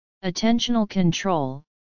Attentional control,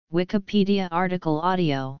 Wikipedia article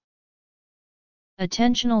audio.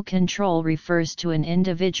 Attentional control refers to an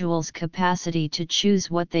individual's capacity to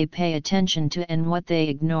choose what they pay attention to and what they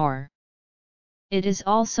ignore. It is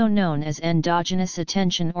also known as endogenous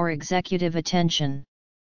attention or executive attention.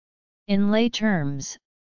 In lay terms,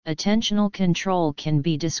 attentional control can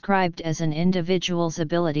be described as an individual's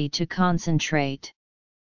ability to concentrate.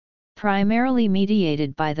 Primarily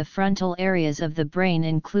mediated by the frontal areas of the brain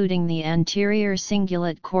including the anterior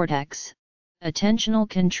cingulate cortex, attentional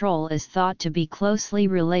control is thought to be closely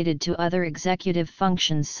related to other executive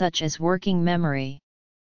functions such as working memory.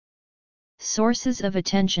 Sources of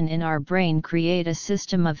attention in our brain create a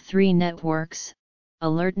system of three networks: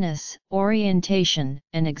 alertness, orientation,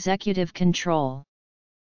 and executive control.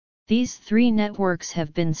 These three networks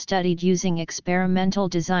have been studied using experimental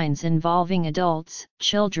designs involving adults,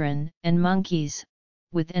 children, and monkeys,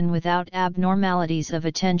 with and without abnormalities of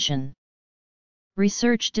attention.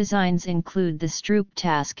 Research designs include the Stroop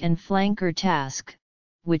task and Flanker task,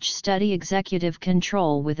 which study executive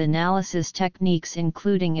control with analysis techniques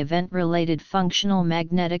including event-related functional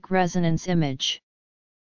magnetic resonance image.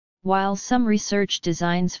 While some research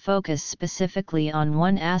designs focus specifically on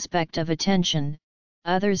one aspect of attention,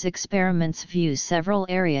 others experiments view several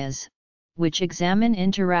areas, which examine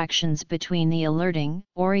interactions between the alerting,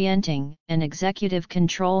 orienting, and executive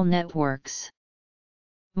control networks.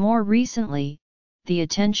 More recently, the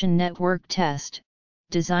Attention Network Test,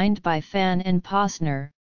 designed by Fan and Posner,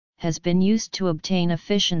 has been used to obtain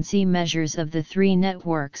efficiency measures of the three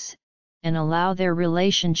networks, and allow their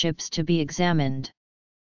relationships to be examined.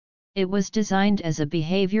 It was designed as a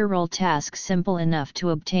behavioral task simple enough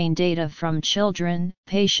to obtain data from children,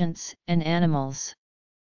 patients, and animals.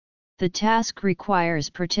 The task requires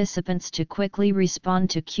participants to quickly respond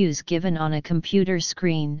to cues given on a computer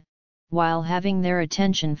screen, while having their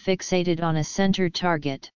attention fixated on a center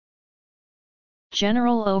target.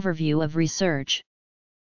 General overview of research.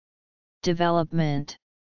 Development.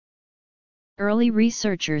 Early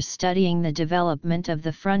researchers studying the development of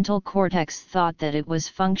the frontal cortex thought that it was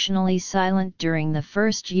functionally silent during the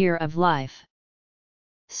first year of life.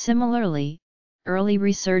 Similarly, early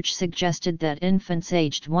research suggested that infants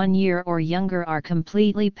aged 1 year or younger are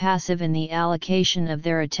completely passive in the allocation of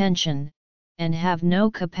their attention, and have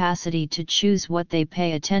no capacity to choose what they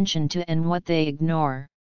pay attention to and what they ignore.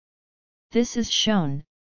 This is shown,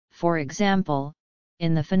 for example,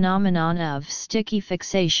 in the phenomenon of sticky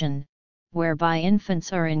fixation, whereby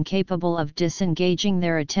infants are incapable of disengaging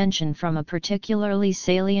their attention from a particularly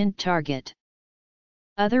salient target.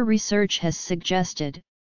 Other research has suggested,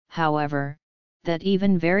 however, that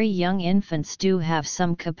even very young infants do have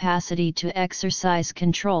some capacity to exercise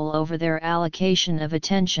control over their allocation of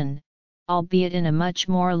attention, albeit in a much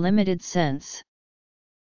more limited sense.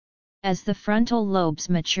 As the frontal lobes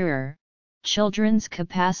mature, children's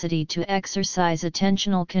capacity to exercise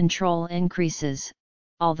attentional control increases,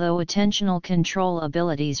 although attentional control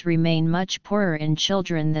abilities remain much poorer in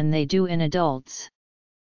children than they do in adults.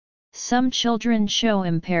 Some children show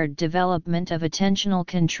impaired development of attentional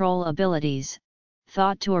control abilities,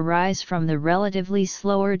 thought to arise from the relatively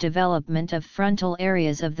slower development of frontal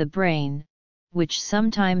areas of the brain, which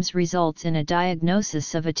sometimes results in a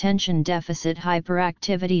diagnosis of attention deficit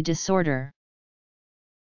hyperactivity disorder.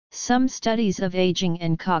 Some studies of aging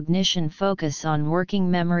and cognition focus on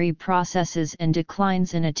working memory processes and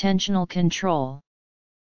declines in attentional control.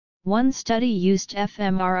 One study used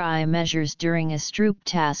fMRI measures during a Stroop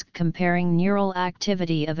task comparing neural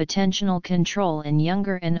activity of attentional control in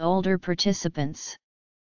younger and older participants.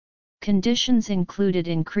 Conditions included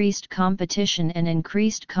increased competition and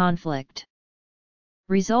increased conflict.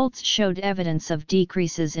 Results showed evidence of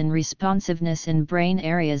decreases in responsiveness in brain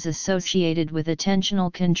areas associated with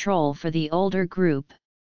attentional control for the older group.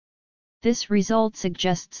 This result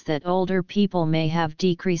suggests that older people may have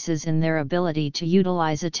decreases in their ability to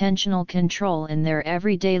utilize attentional control in their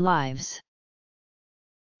everyday lives.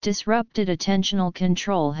 Disrupted attentional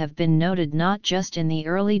control have been noted not just in the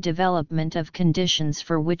early development of conditions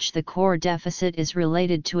for which the core deficit is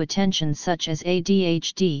related to attention such as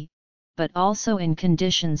ADHD, but also in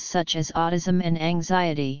conditions such as autism and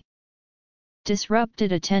anxiety.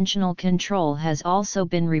 Disrupted attentional control has also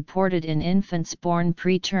been reported in infants born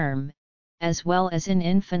preterm, as well as in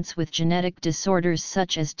infants with genetic disorders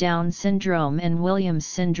such as Down syndrome and Williams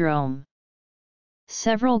syndrome.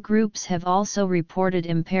 Several groups have also reported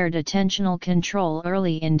impaired attentional control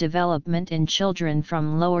early in development in children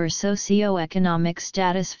from lower socioeconomic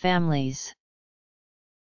status families.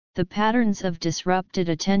 The patterns of disrupted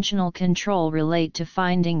attentional control relate to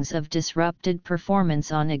findings of disrupted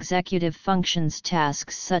performance on executive functions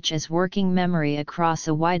tasks such as working memory across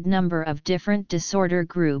a wide number of different disorder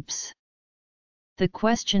groups. The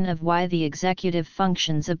question of why the executive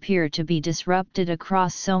functions appear to be disrupted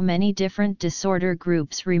across so many different disorder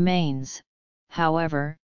groups remains,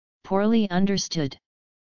 however, poorly understood.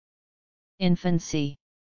 Infancy.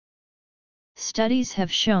 Studies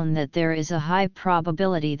have shown that there is a high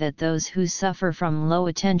probability that those who suffer from low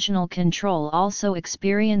attentional control also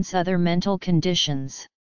experience other mental conditions.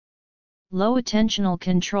 Low attentional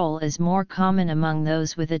control is more common among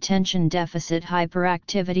those with attention deficit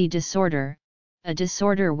hyperactivity disorder, a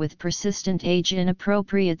disorder with persistent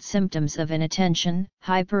age-inappropriate symptoms of inattention,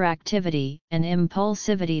 hyperactivity, and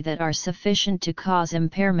impulsivity that are sufficient to cause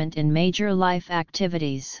impairment in major life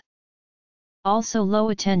activities. Also, low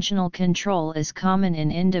attentional control is common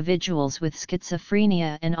in individuals with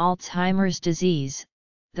schizophrenia and Alzheimer's disease,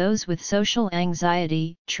 those with social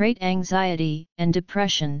anxiety, trait anxiety, and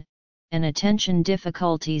depression, and attention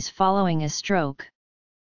difficulties following a stroke.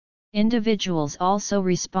 Individuals also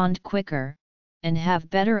respond quicker, and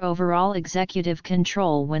have better overall executive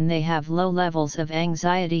control when they have low levels of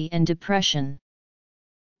anxiety and depression.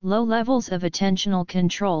 Low levels of attentional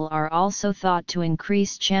control are also thought to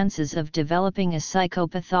increase chances of developing a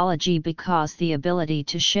psychopathology because the ability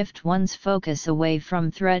to shift one's focus away from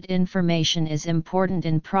threat information is important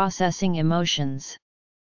in processing emotions.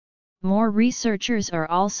 More researchers are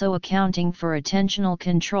also accounting for attentional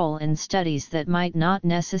control in studies that might not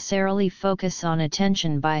necessarily focus on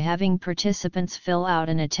attention by having participants fill out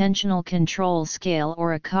an attentional control scale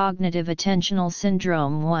or a cognitive attentional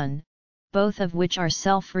syndrome 1, both of which are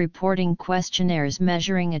self-reporting questionnaires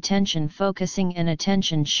measuring attention focusing and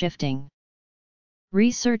attention shifting.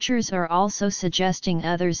 Researchers are also suggesting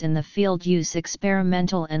others in the field use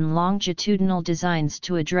experimental and longitudinal designs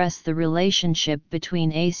to address the relationship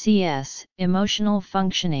between ACS, emotional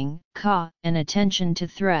functioning, CA, and attention to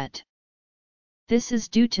threat. This is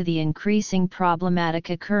due to the increasing problematic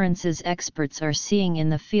occurrences experts are seeing in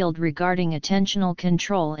the field regarding attentional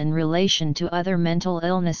control in relation to other mental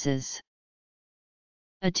illnesses.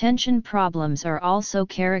 Attention problems are also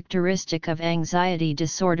characteristic of anxiety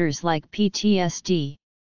disorders like PTSD.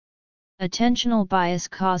 Attentional bias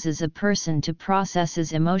causes a person to process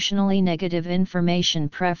emotionally negative information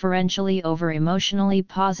preferentially over emotionally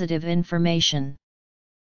positive information.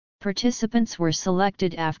 Participants were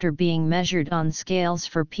selected after being measured on scales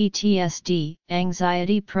for PTSD,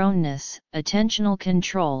 anxiety proneness, attentional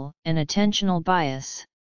control, and attentional bias.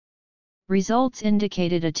 Results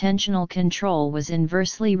indicated attentional control was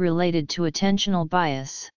inversely related to attentional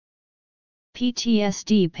bias.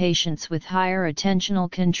 PTSD patients with higher attentional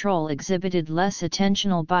control exhibited less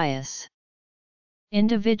attentional bias.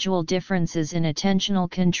 Individual differences in attentional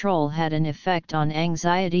control had an effect on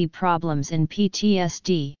anxiety problems in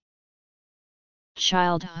PTSD.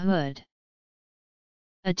 Childhood.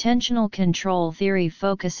 Attentional control theory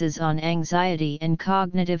focuses on anxiety and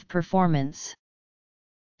cognitive performance.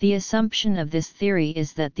 The assumption of this theory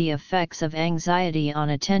is that the effects of anxiety on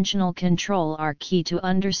attentional control are key to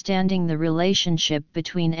understanding the relationship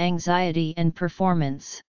between anxiety and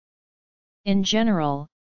performance. In general,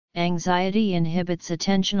 anxiety inhibits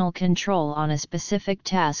attentional control on a specific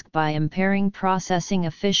task by impairing processing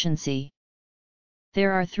efficiency.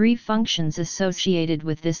 There are three functions associated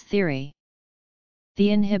with this theory. The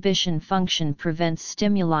inhibition function prevents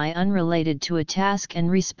stimuli unrelated to a task and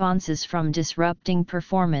responses from disrupting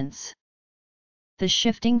performance. The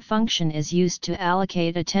shifting function is used to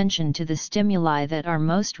allocate attention to the stimuli that are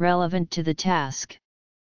most relevant to the task.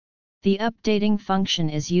 The updating function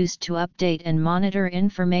is used to update and monitor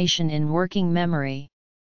information in working memory.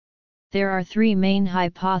 There are three main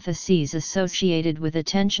hypotheses associated with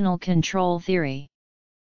attentional control theory.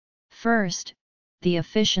 First, the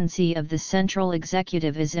efficiency of the central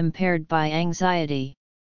executive is impaired by anxiety.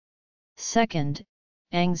 Second,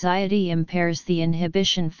 anxiety impairs the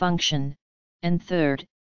inhibition function, and third,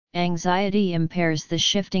 anxiety impairs the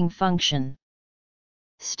shifting function.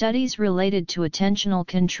 Studies related to attentional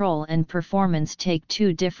control and performance take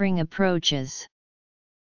two differing approaches.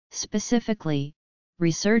 Specifically,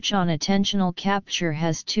 research on attentional capture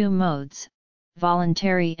has two modes,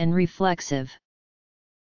 voluntary and reflexive.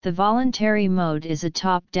 The voluntary mode is a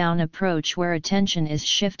top-down approach where attention is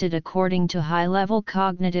shifted according to high-level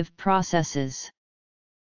cognitive processes.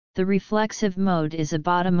 The reflexive mode is a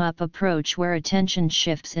bottom-up approach where attention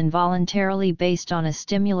shifts involuntarily based on a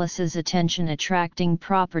stimulus's attention-attracting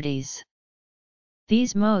properties.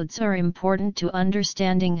 These modes are important to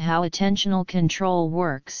understanding how attentional control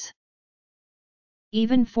works.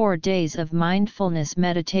 Even 4 days of mindfulness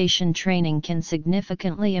meditation training can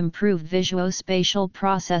significantly improve visuospatial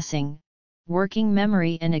processing, working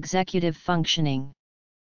memory and executive functioning.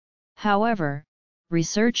 However,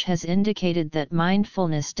 research has indicated that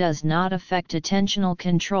mindfulness does not affect attentional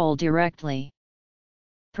control directly.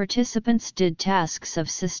 Participants did tasks of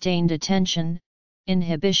sustained attention,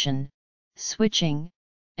 inhibition, switching,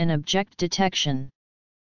 and object detection.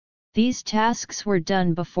 These tasks were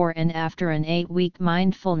done before and after an 8-week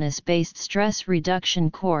mindfulness-based stress reduction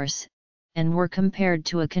course, and were compared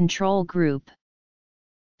to a control group.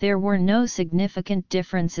 There were no significant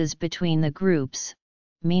differences between the groups,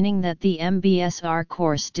 meaning that the MBSR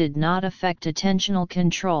course did not affect attentional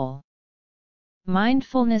control.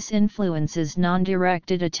 Mindfulness influences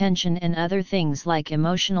non-directed attention and other things like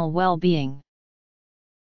emotional well-being.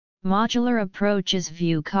 Modular approaches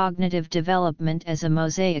view cognitive development as a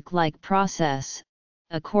mosaic-like process,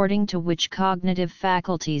 according to which cognitive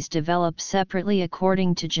faculties develop separately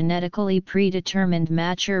according to genetically predetermined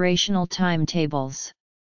maturational timetables.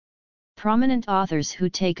 Prominent authors who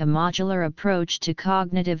take a modular approach to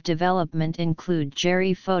cognitive development include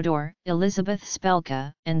Jerry Fodor, Elizabeth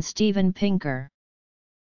Spelke, and Steven Pinker.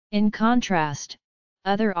 In contrast,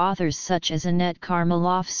 other authors such as Annette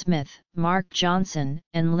Karmeloff-Smith, Mark Johnson,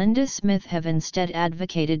 and Linda Smith have instead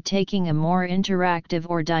advocated taking a more interactive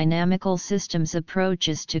or dynamical systems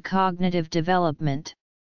approaches to cognitive development.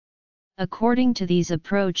 According to these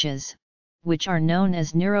approaches, which are known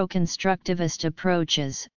as neuroconstructivist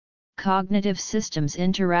approaches, cognitive systems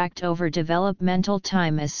interact over developmental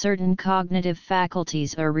time as certain cognitive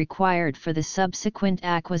faculties are required for the subsequent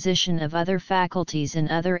acquisition of other faculties in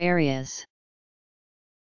other areas.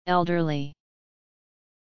 Elderly.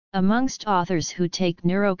 Amongst authors who take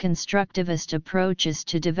neuroconstructivist approaches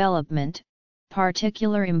to development,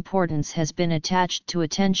 particular importance has been attached to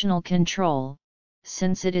attentional control,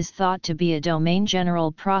 since it is thought to be a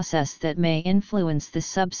domain-general process that may influence the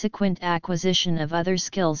subsequent acquisition of other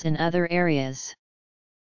skills in other areas.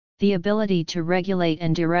 The ability to regulate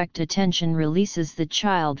and direct attention releases the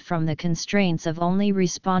child from the constraints of only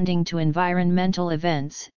responding to environmental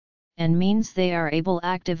events, and means they are able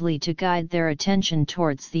actively to guide their attention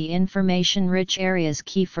towards the information-rich areas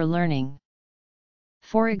key for learning.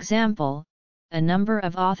 For example, a number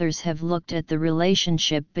of authors have looked at the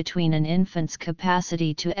relationship between an infant's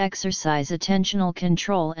capacity to exercise attentional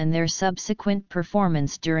control and their subsequent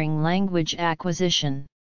performance during language acquisition.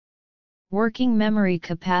 Working memory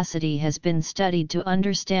capacity has been studied to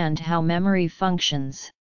understand how memory functions.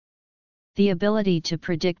 The ability to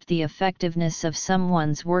predict the effectiveness of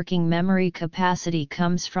someone's working memory capacity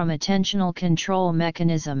comes from attentional control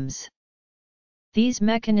mechanisms. These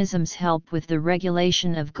mechanisms help with the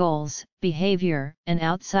regulation of goals, behavior, and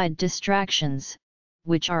outside distractions,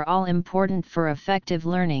 which are all important for effective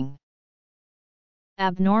learning.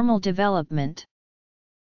 Abnormal development.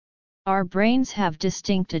 Our brains have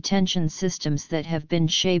distinct attention systems that have been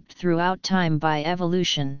shaped throughout time by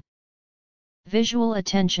evolution. Visual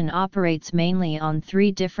attention operates mainly on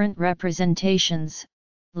 3 different representations: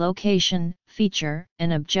 location, feature,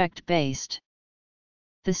 and object-based.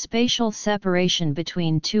 The spatial separation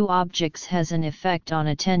between 2 objects has an effect on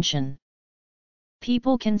attention.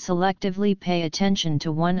 People can selectively pay attention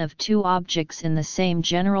to one of 2 objects in the same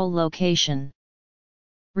general location.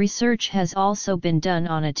 Research has also been done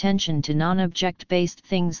on attention to non-object-based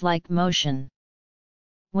things like motion.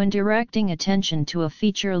 When directing attention to a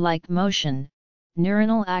feature like motion,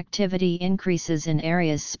 neuronal activity increases in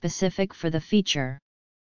areas specific for the feature.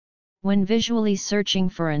 When visually searching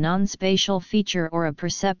for a non-spatial feature or a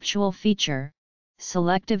perceptual feature,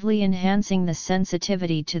 selectively enhancing the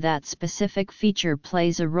sensitivity to that specific feature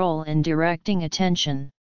plays a role in directing attention.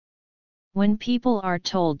 When people are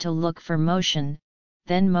told to look for motion,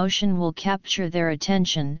 then motion will capture their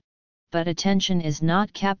attention, but attention is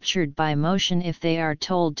not captured by motion if they are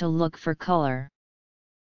told to look for color.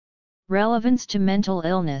 Relevance to mental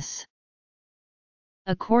illness.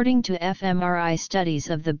 According to fMRI studies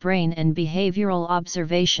of the brain and behavioral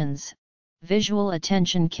observations, visual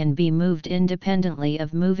attention can be moved independently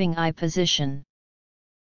of moving eye position.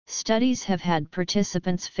 Studies have had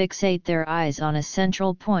participants fixate their eyes on a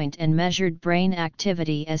central point and measured brain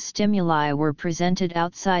activity as stimuli were presented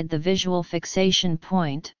outside the visual fixation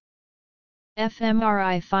point.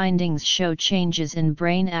 fMRI findings show changes in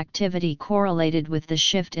brain activity correlated with the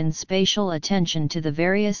shift in spatial attention to the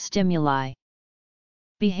various stimuli.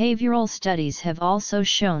 Behavioral studies have also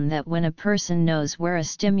shown that when a person knows where a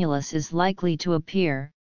stimulus is likely to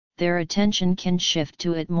appear, their attention can shift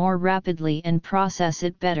to it more rapidly and process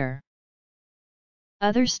it better.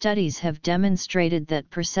 Other studies have demonstrated that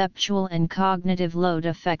perceptual and cognitive load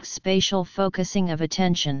affects spatial focusing of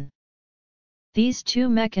attention. These two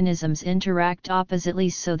mechanisms interact oppositely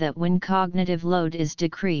so that when cognitive load is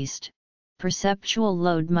decreased, perceptual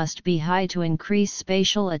load must be high to increase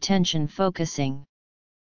spatial attention focusing.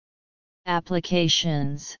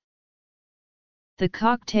 Applications. The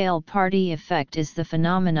cocktail party effect is the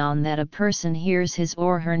phenomenon that a person hears his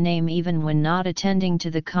or her name even when not attending to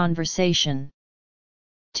the conversation.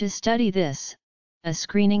 To study this, a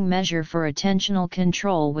screening measure for attentional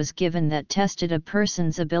control was given that tested a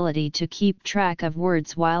person's ability to keep track of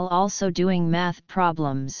words while also doing math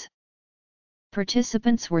problems.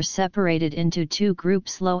 Participants were separated into two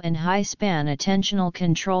groups: low and high span attentional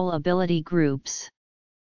control ability groups.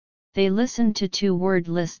 They listened to two word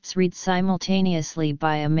lists read simultaneously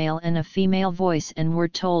by a male and a female voice and were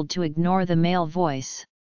told to ignore the male voice.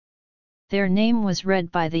 Their name was read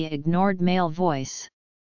by the ignored male voice.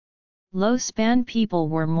 Low-span people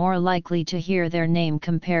were more likely to hear their name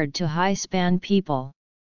compared to high-span people.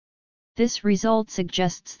 This result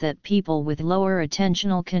suggests that people with lower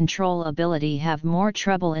attentional control ability have more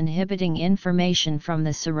trouble inhibiting information from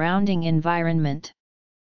the surrounding environment.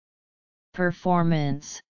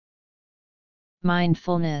 Performance.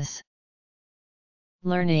 Mindfulness.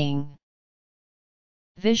 Learning.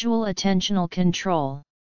 Visual attentional control.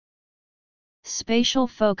 Spatial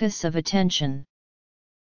focus of attention.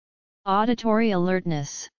 Auditory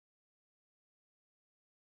alertness.